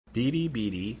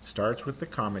BDBD starts with the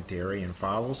commentary and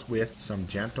follows with some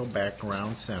gentle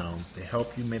background sounds to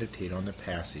help you meditate on the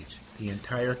passage. The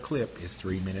entire clip is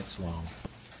 3 minutes long.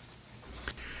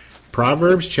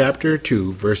 Proverbs chapter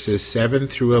 2, verses 7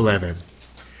 through 11.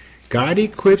 God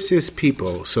equips his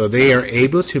people so they are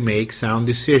able to make sound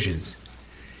decisions.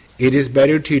 It is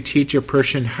better to teach a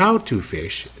person how to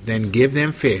fish than give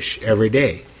them fish every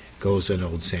day, goes an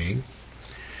old saying.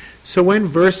 So when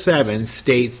verse 7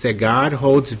 states that God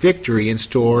holds victory in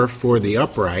store for the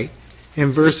upright,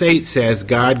 and verse 8 says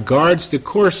God guards the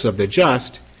course of the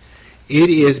just, it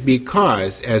is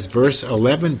because, as verse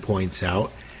 11 points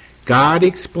out, God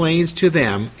explains to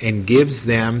them and gives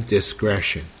them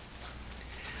discretion.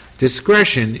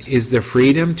 Discretion is the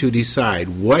freedom to decide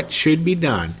what should be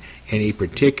done in a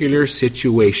particular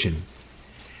situation.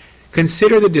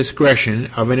 Consider the discretion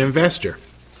of an investor.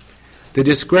 The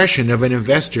discretion of an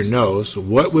investor knows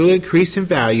what will increase in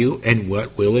value and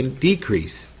what will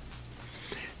decrease.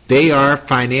 They are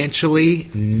financially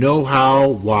know-how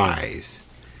wise.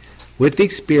 With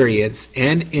experience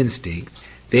and instinct,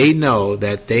 they know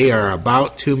that they are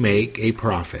about to make a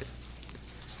profit.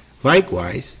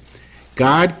 Likewise,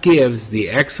 God gives the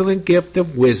excellent gift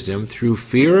of wisdom through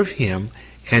fear of him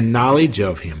and knowledge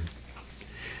of him.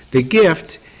 The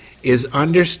gift is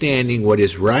understanding what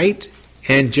is right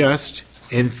and just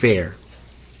and fair,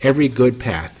 every good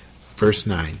path. Verse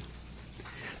 9.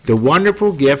 The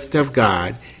wonderful gift of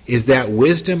God is that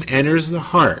wisdom enters the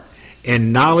heart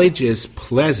and knowledge is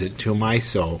pleasant to my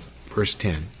soul. Verse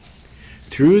 10.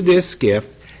 Through this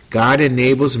gift, God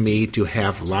enables me to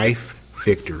have life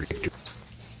victory.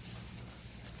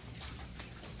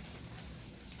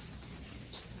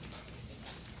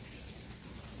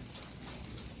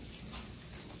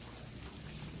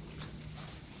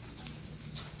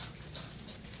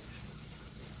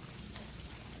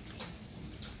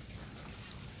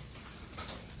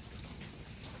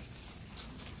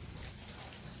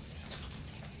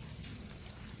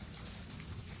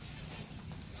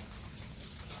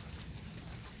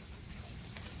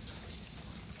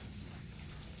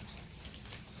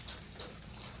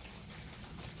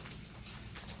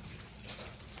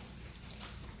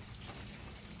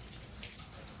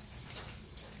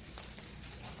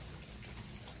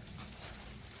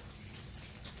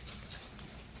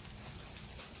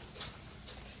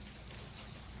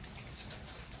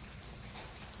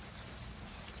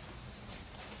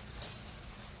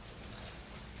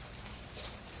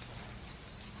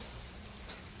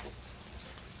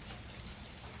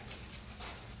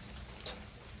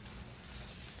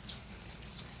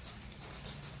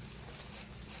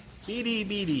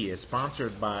 BDBD is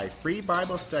sponsored by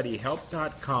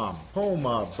FreeBibleStudyHelp.com, home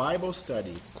of Bible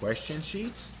study, question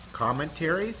sheets,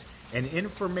 commentaries, and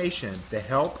information to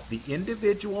help the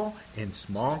individual and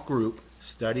small group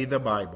study the Bible.